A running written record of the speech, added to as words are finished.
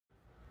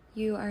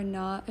You are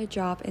not a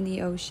drop in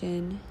the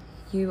ocean.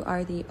 You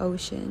are the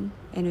ocean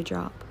in a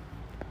drop.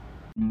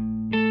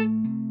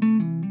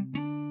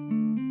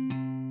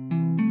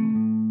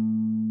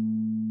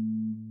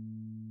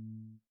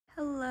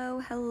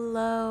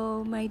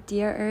 Hello, my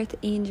dear earth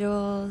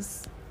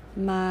angels,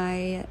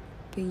 my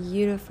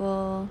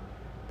beautiful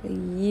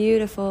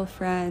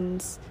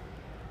friends.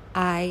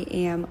 I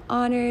am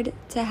honored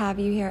to have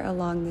you here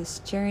along this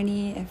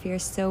journey. If you're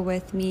still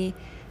with me,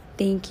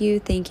 thank you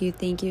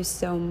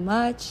so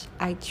much.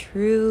 I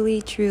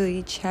truly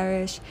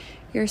cherish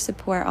your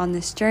support on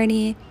this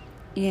journey,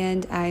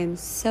 and I am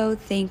so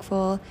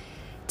thankful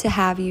to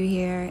have you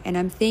here, and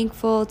I'm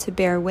thankful to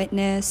bear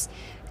witness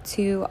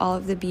to all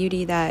of the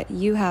beauty that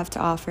you have to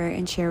offer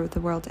and share with the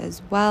world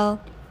as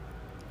well.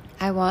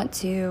 I want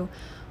to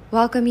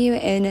welcome you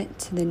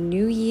into the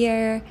new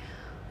year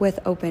with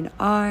open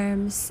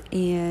arms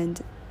and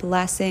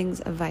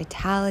blessings of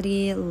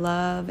vitality,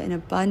 love, and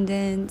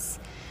abundance.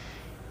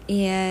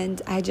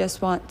 And I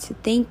just want to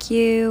thank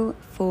you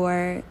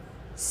for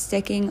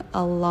sticking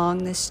along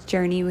this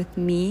journey with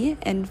me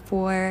and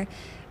for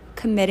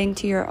committing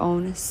to your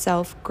own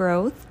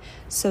self-growth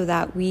so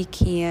that we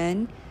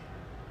can,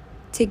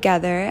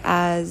 together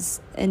as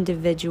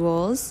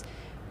individuals,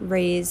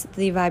 raise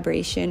the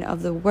vibration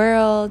of the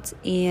world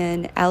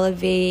and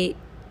elevate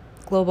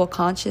global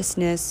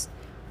consciousness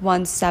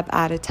one step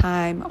at a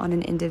time on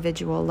an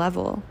individual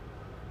level.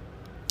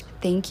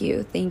 Thank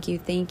you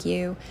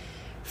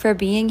for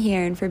being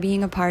here and for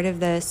being a part of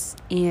this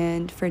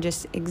and for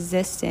just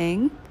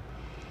existing.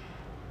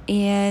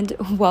 And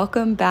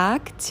welcome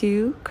back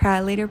to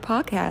Cry Later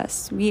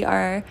Podcast. We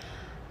are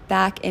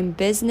back in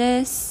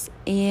business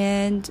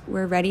and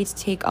we're ready to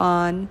take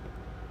on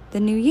the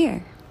new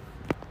year.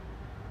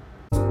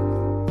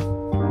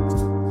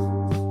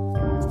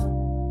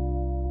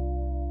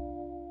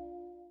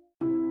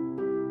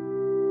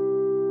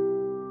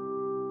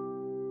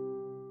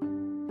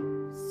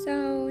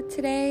 So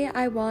today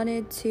I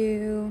wanted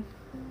to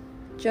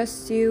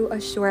just do a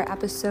short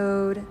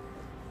episode.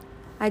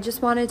 I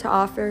just wanted to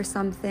offer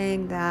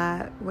something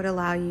that would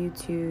allow you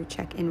to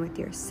check in with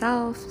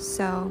yourself.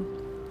 So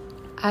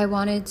I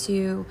wanted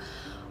to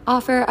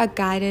offer a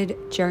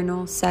guided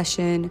journal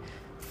session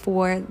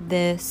for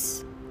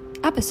this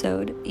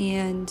episode.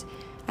 And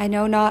I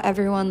know not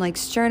everyone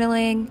likes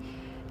journaling,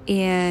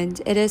 and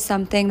it is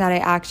something that I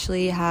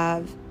actually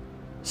have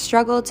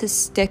struggled to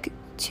stick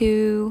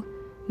to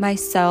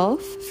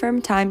myself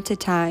from time to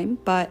time.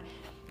 But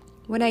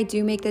when I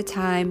do make the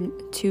time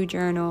to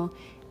journal,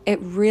 it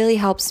really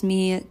helps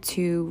me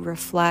to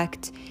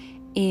reflect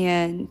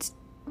and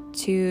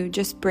to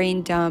just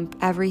brain dump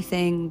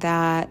everything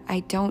that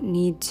I don't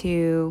need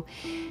to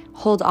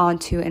hold on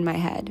to in my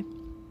head.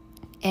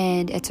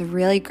 And it's a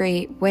really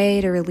great way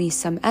to release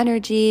some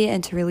energy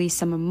and to release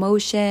some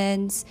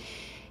emotions.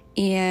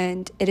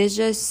 And it is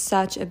just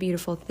such a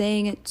beautiful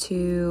thing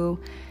to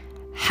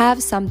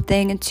have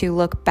something to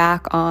look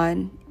back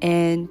on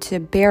and to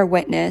bear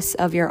witness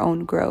of your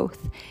own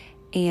growth.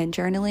 And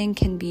journaling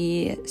can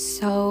be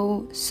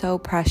so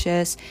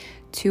precious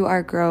to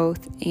our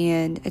growth,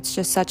 and it's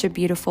just such a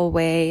beautiful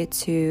way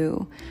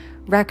to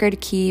record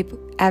keep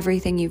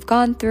everything you've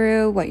gone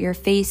through, what you're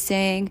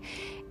facing,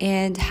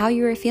 and how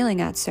you were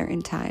feeling at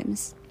certain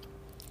times.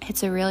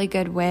 It's a really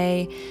good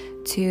way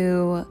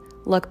to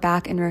look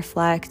back and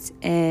reflect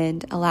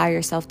and allow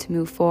yourself to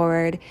move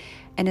forward,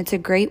 and it's a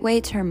great way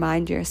to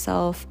remind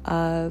yourself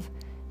of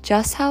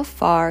just how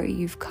far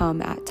you've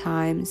come at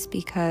times,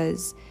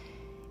 because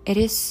it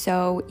is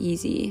so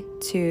easy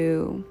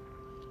to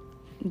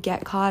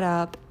get caught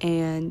up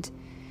and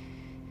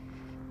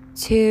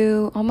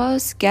to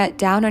almost get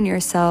down on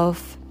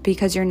yourself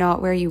because you're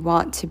not where you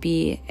want to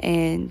be.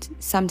 And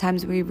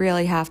sometimes we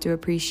really have to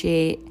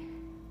appreciate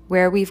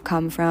where we've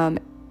come from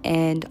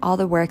and all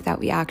the work that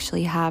we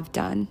actually have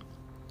done.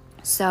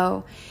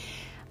 So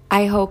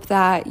I hope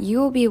that you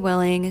will be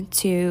willing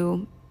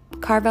to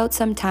carve out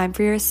some time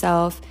for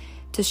yourself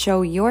to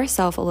show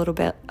yourself a little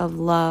bit of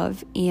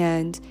love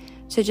and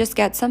to just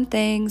get some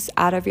things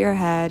out of your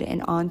head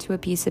and onto a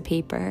piece of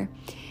paper.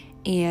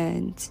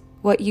 And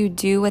what you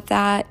do with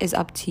that is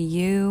up to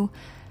you.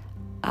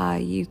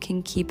 You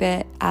can keep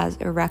it as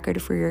a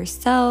record for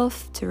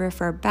yourself to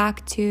refer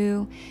back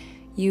to.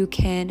 You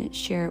can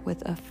share it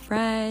with a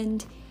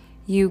friend.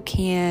 You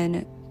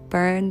can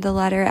burn the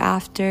letter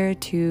after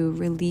to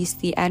release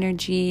the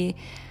energy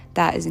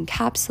that is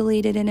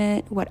encapsulated in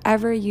it,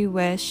 whatever you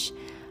wish.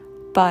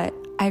 But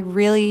I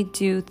really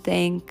do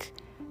think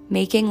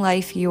making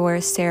life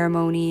your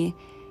ceremony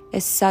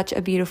is such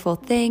a beautiful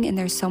thing, and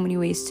there's so many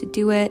ways to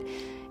do it.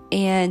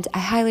 And I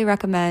highly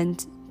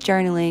recommend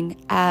journaling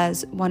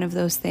as one of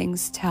those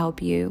things to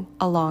help you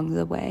along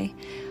the way.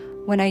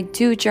 When I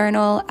do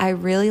journal, I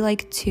really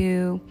like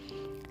to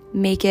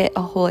make it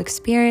a whole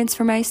experience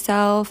for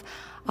myself.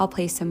 I'll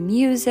play some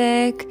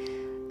music,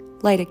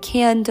 light a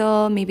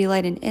candle, maybe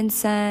light an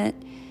incense,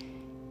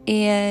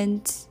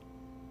 and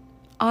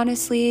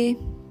honestly,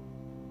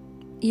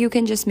 you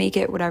can just make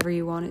it whatever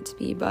you want it to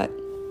be, but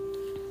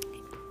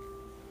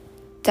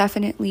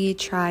definitely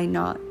try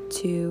not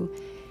to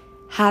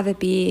have it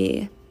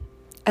be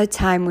a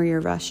time where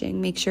you're rushing.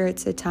 Make sure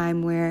it's a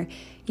time where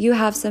you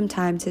have some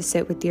time to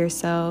sit with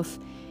yourself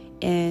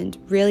and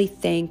really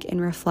think and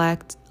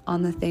reflect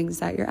on the things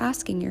that you're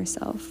asking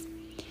yourself.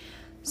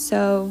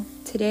 So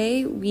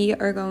today we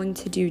are going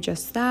to do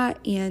just that,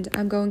 and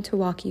I'm going to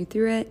walk you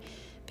through it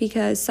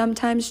because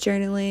sometimes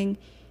journaling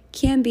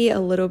can be a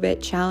little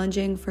bit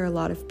challenging for a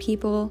lot of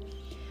people.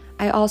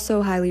 I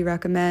also highly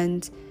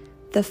recommend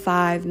the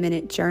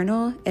 5-minute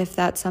journal if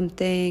that's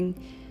something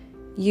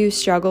you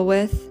struggle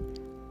with.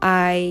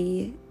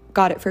 I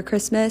got it for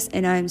Christmas,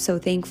 and I'm so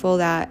thankful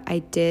that I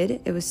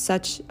did. It was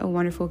such a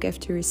wonderful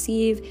gift to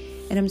receive,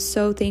 and I'm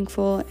so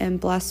thankful and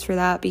blessed for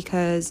that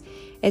because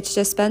it's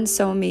just been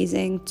so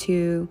amazing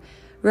to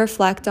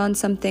reflect on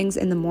some things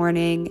in the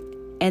morning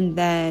and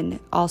then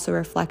also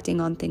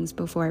reflecting on things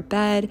before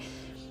bed.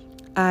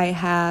 I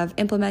have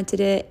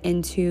implemented it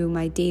into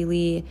my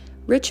daily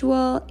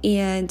ritual,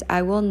 and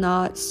I will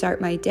not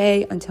start my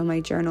day until my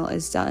journal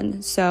is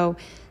done. So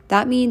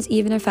that means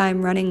even if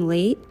I'm running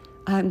late,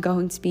 I'm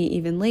going to be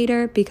even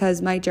later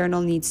because my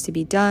journal needs to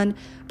be done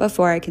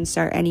before I can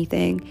start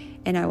anything,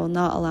 and I will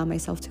not allow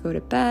myself to go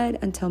to bed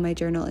until my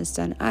journal is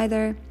done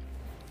either.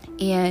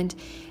 And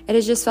it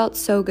has just felt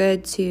so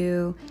good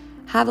to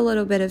have a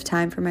little bit of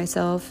time for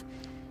myself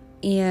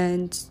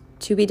and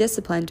to be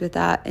disciplined with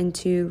that and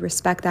to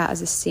respect that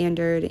as a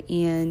standard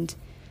and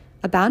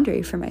a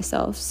boundary for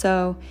myself.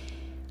 So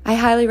I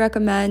highly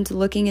recommend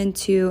looking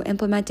into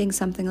implementing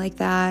something like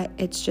that.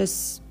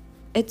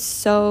 It's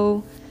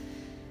so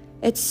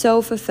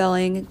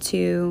fulfilling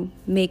to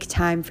make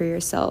time for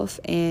yourself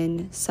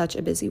in such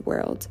a busy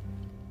world.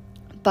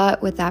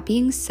 But with that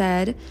being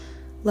said,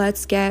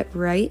 let's get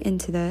right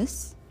into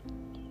this.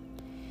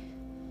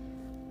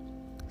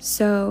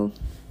 So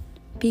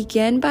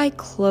begin by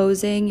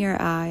closing your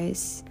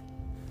eyes.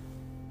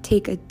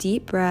 Take a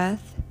deep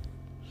breath.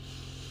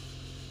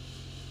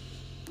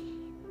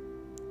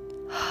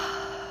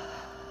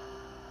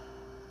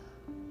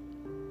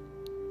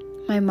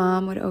 My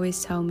mom would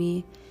always tell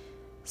me,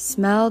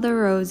 smell the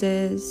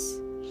roses,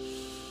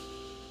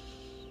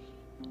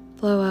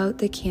 blow out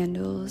the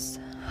candles,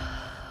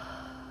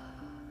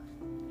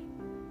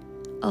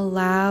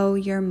 allow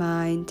your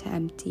mind to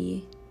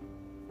empty,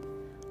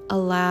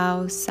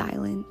 allow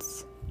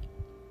silence.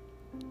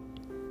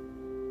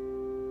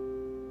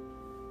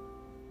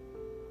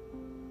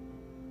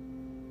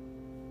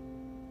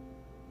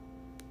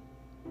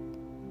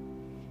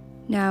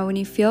 Now, when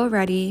you feel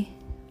ready,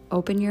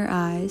 open your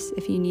eyes.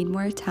 If you need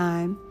more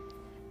time,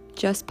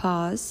 just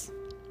pause.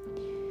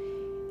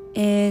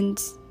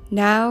 And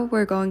now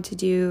we're going to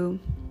do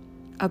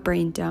a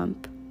brain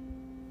dump.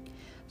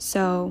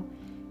 So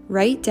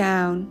write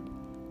down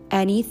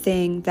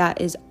anything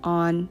that is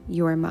on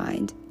your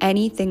mind,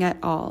 anything at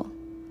all.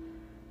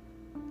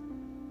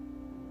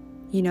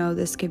 You know,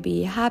 this could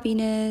be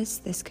happiness,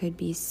 this could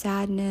be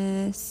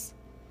sadness.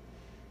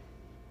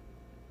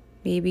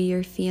 Maybe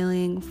you're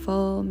feeling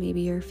full,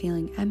 maybe you're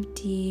feeling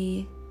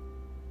empty.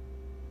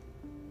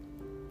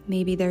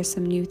 Maybe there's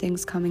some new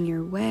things coming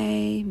your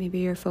way. Maybe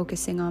you're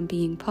focusing on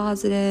being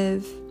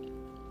positive.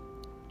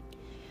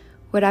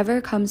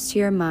 Whatever comes to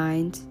your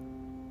mind,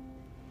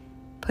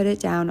 put it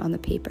down on the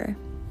paper.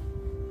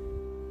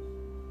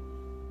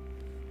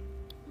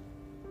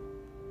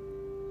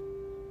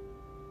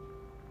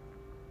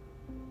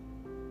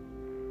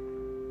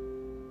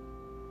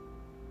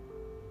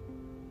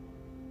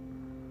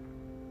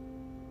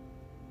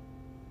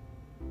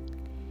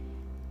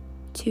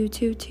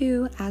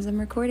 Two, as I'm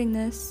recording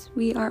this,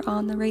 we are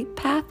on the right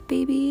path,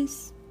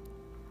 babies.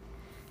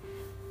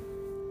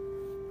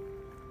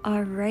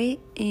 All right,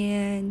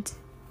 and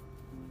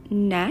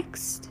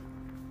next,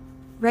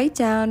 write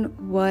down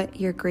what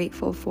you're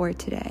grateful for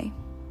today.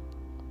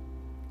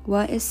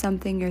 What is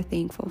something you're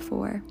thankful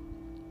for?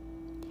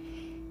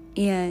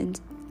 And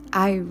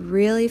I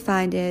really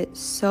find it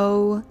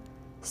so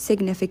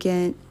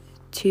significant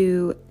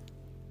to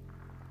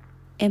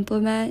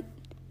implement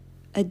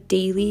a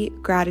daily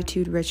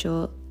gratitude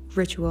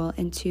ritual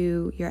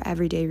into your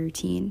everyday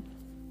routine.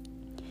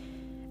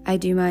 I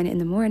do mine in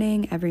the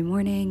morning, every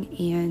morning,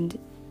 and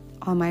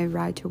on my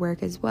ride to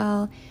work as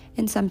well,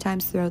 and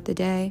sometimes throughout the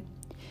day.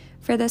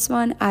 For this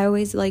one, I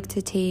always like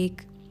to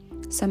take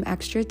some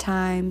extra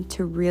time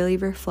to really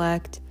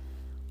reflect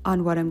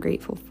on what I'm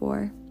grateful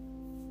for.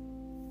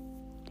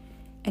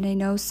 And I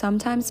know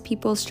sometimes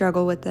people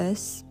struggle with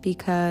this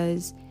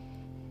because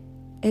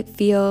it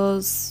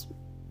feels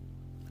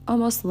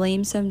almost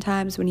lame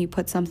sometimes when you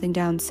put something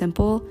down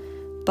simple,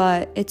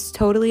 but it's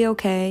totally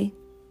okay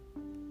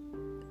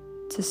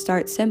to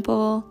start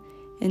simple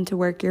and to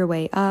work your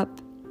way up.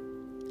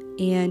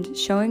 And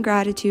showing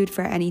gratitude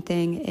for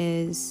anything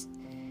is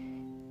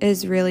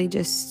really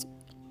just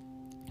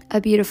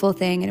a beautiful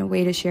thing and a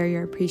way to share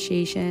your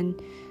appreciation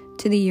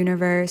to the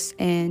universe,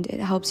 and it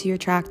helps you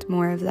attract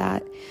more of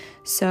that.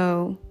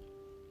 So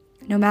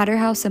no matter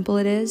how simple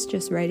it is,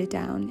 just write it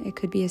down. It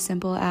could be as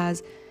simple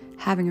as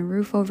having a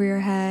roof over your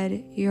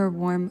head, your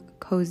warm,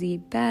 cozy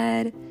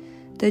bed,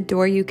 the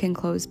door you can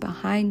close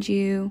behind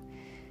you,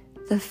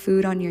 the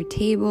food on your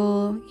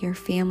table, your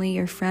family,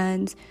 your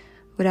friends,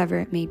 whatever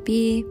it may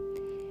be.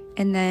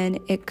 And then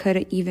it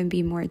could even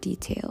be more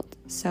detailed.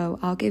 So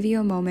I'll give you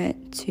a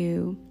moment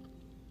to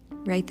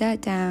write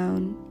that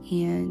down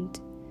and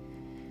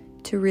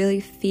to really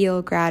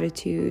feel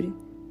gratitude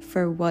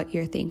for what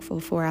you're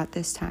thankful for at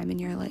this time in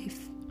your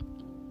life.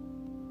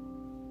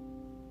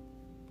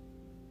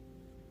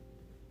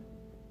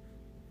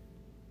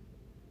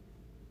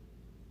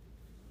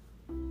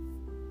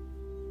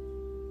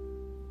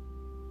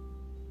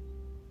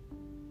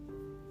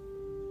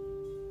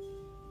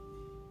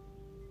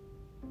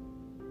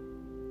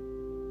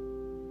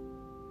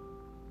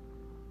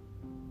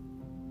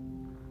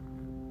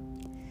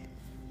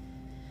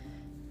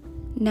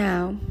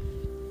 Now,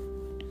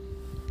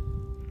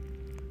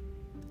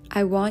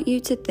 I want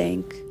you to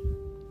think,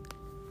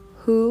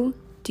 who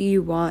do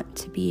you want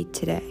to be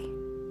today?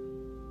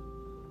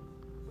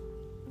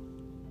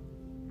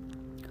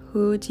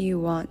 Who do you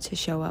want to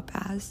show up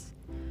as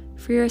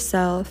for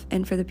yourself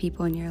and for the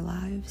people in your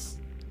lives?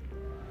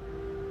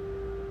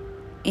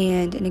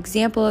 And an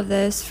example of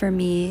this for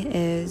me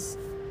is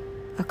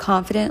a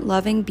confident,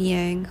 loving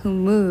being who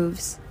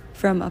moves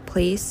from a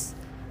place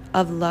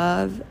of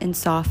love and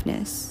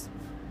softness.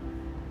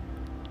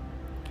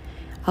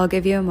 I'll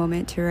give you a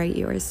moment to write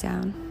yours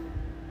down.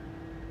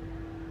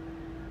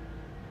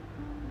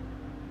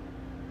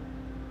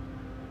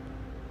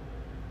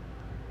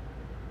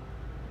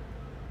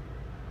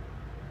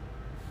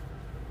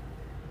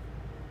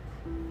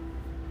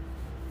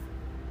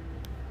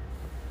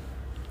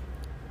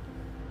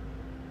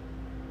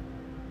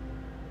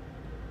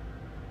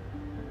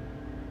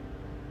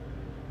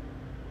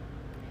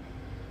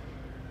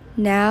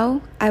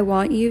 Now, I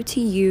want you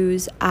to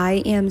use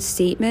I am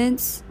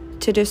statements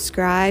to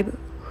describe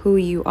who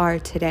you are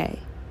today.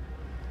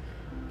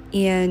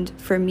 And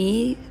for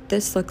me,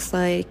 this looks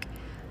like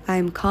I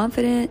am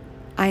confident,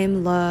 I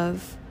am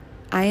love,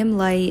 I am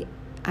light,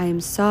 I am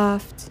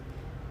soft,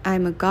 I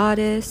am a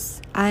goddess,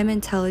 I am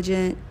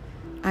intelligent,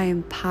 I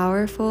am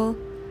powerful,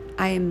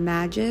 I am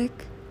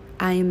magic,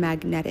 I am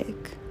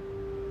magnetic,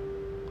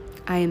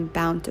 I am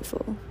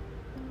bountiful.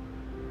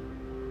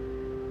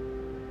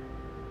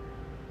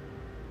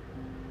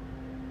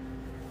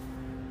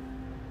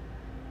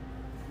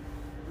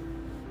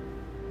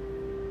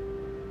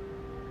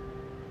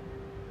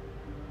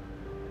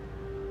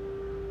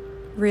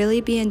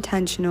 Really be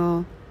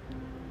intentional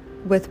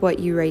with what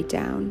you write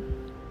down.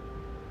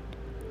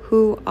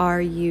 Who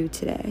are you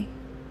today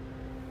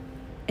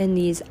in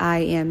these I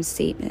am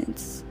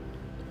statements?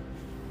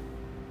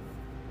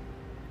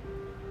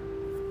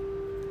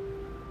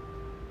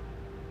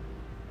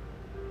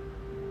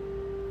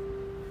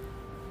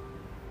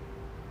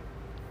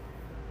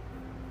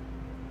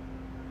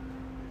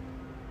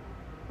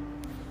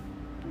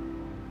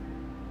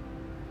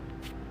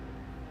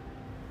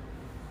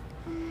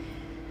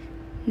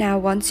 Now,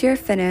 once you're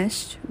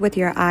finished with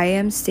your I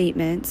am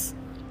statements,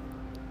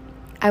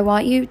 I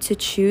want you to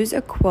choose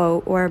a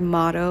quote or a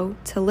motto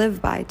to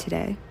live by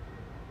today.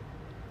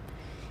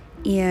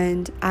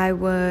 And I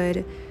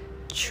would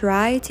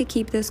try to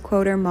keep this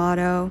quote or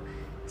motto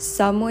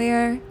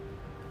somewhere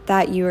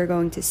that you are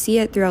going to see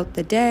it throughout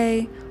the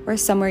day, or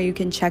somewhere you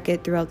can check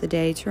it throughout the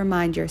day to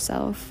remind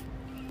yourself.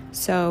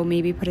 So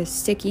maybe put a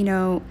sticky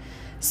note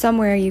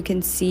somewhere you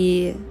can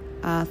see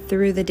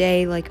through the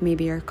day, like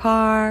maybe your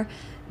car.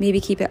 Maybe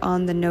keep it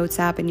on the notes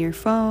app in your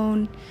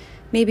phone.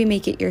 Maybe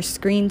make it your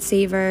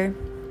screensaver.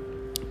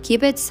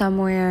 Keep it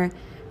somewhere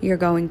you're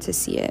going to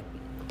see it.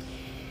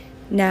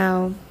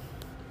 Now,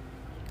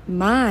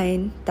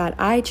 mine that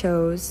I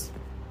chose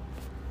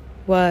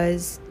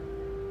was,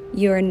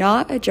 you are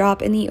not a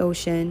drop in the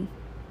ocean.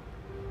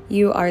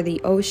 You are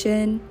the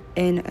ocean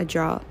in a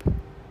drop.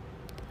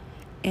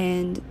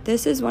 And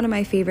this is one of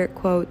my favorite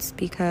quotes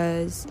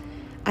because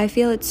I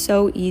feel it's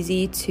so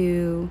easy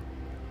to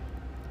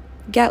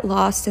get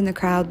lost in the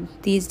crowd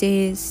these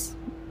days,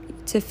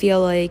 to feel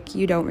like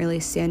you don't really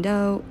stand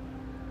out.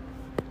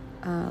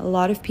 A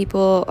lot of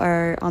people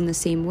are on the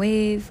same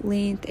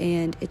wavelength,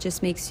 and it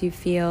just makes you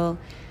feel,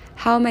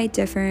 how am I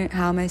different?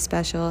 How am I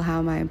special? How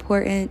am I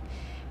important?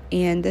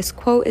 And this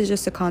quote is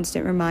just a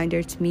constant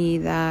reminder to me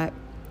that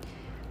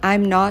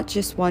I'm not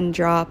just one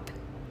drop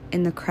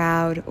in the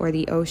crowd or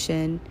the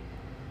ocean.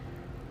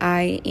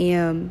 I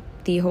am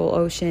the whole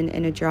ocean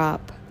in a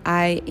drop.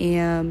 I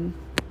am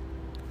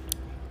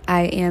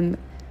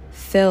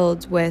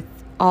filled with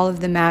all of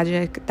the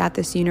magic that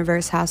this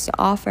universe has to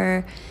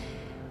offer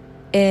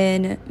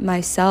in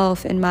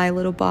myself, in my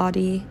little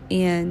body,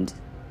 and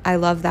I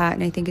love that,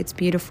 and I think it's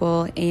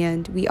beautiful,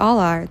 and we all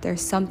are.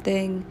 There's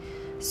something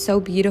so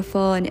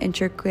beautiful and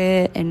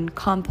intricate and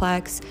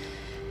complex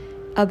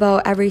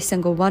about every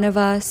single one of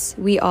us.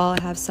 We all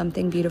have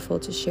something beautiful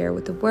to share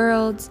with the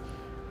world,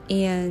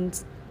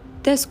 and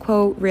this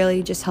quote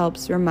really just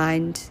helps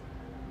remind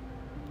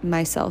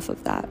myself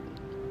of that.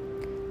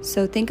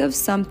 So think of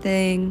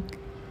something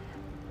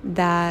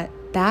that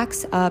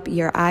backs up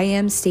your I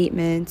am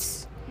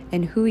statements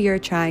and who you're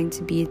trying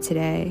to be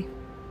today.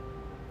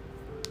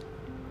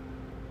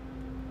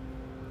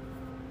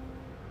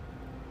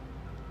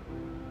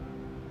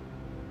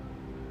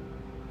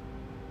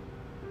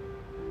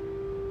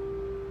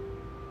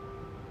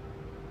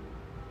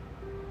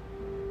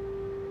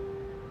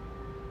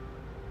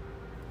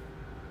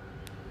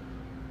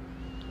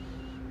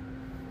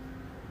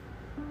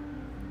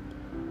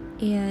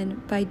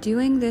 And by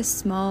doing this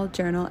small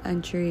journal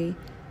entry,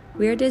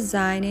 we're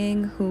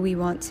designing who we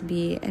want to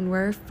be and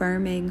we're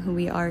affirming who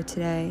we are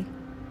today.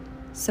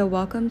 So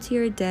welcome to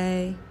your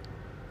day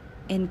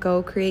and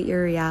go create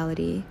your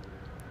reality.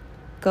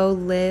 Go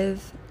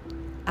live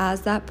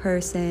as that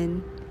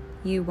person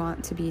you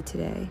want to be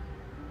today.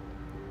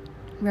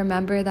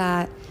 Remember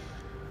that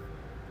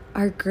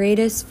our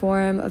greatest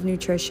form of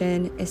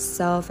nutrition is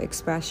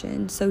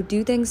self-expression. So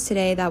do things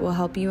today that will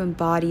help you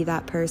embody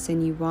that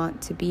person you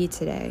want to be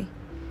today.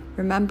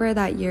 Remember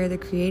that you're the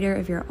creator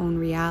of your own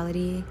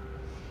reality.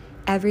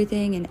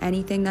 Everything and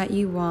anything that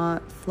you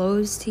want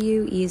flows to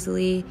you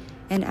easily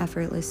and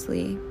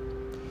effortlessly.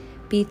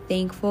 Be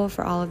thankful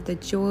for all of the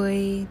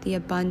joy, the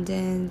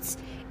abundance,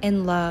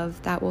 and love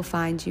that will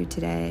find you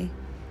today.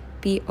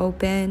 Be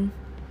open.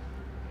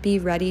 Be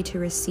ready to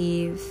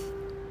receive.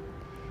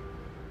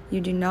 You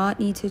do not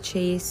need to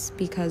chase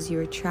because you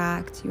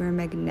attract. You are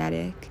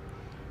magnetic.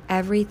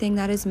 Everything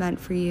that is meant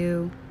for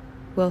you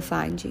will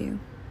find you.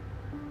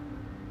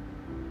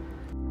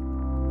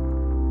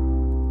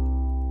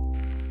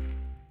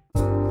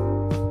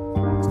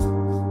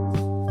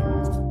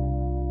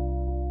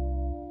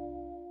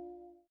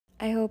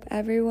 I hope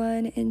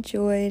everyone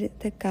enjoyed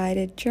the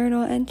guided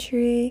journal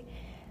entry.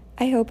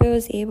 I hope it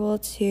was able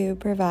to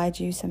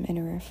provide you some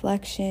inner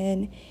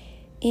reflection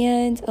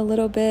and a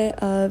little bit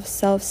of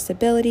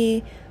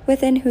self-stability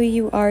within who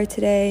you are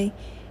today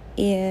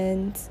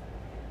and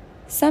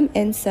some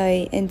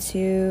insight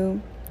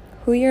into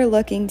who you're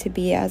looking to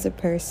be as a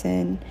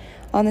person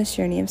on this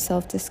journey of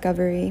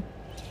self-discovery.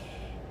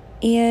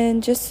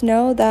 And just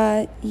know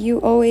that you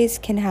always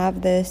can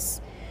have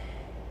this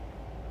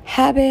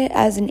habit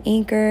as an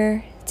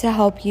anchor to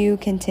help you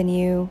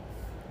continue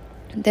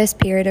this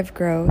period of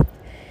growth.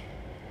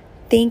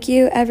 Thank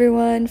you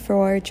everyone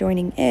for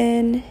joining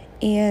in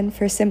and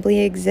for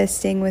simply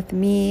existing with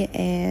me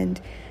and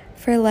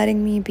for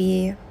letting me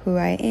be who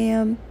I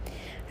am.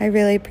 I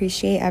really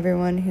appreciate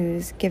everyone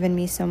who's given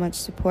me so much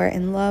support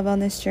and love on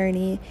this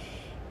journey,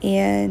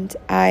 and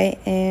I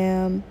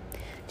am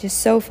just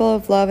so full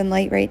of love and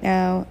light right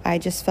now. I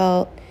just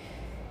felt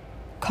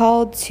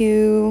called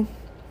to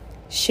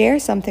share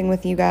something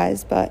with you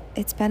guys, but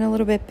it's been a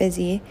little bit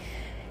busy,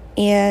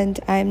 and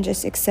I'm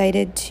just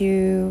excited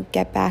to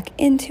get back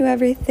into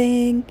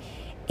everything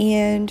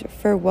and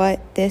for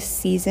what this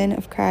season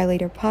of Cry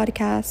Later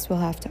podcast will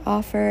have to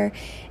offer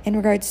in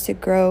regards to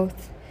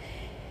growth.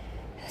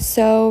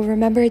 So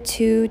remember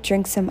to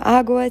drink some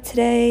agua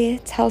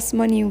today, tell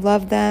someone you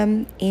love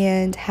them,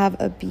 and have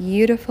a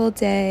beautiful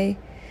day.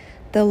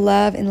 The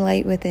love and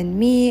light within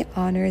me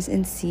honors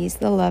and sees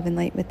the love and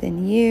light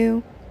within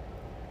you.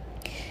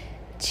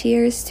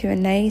 Cheers to a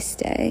nice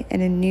day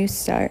and a new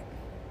start.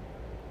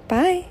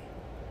 Bye.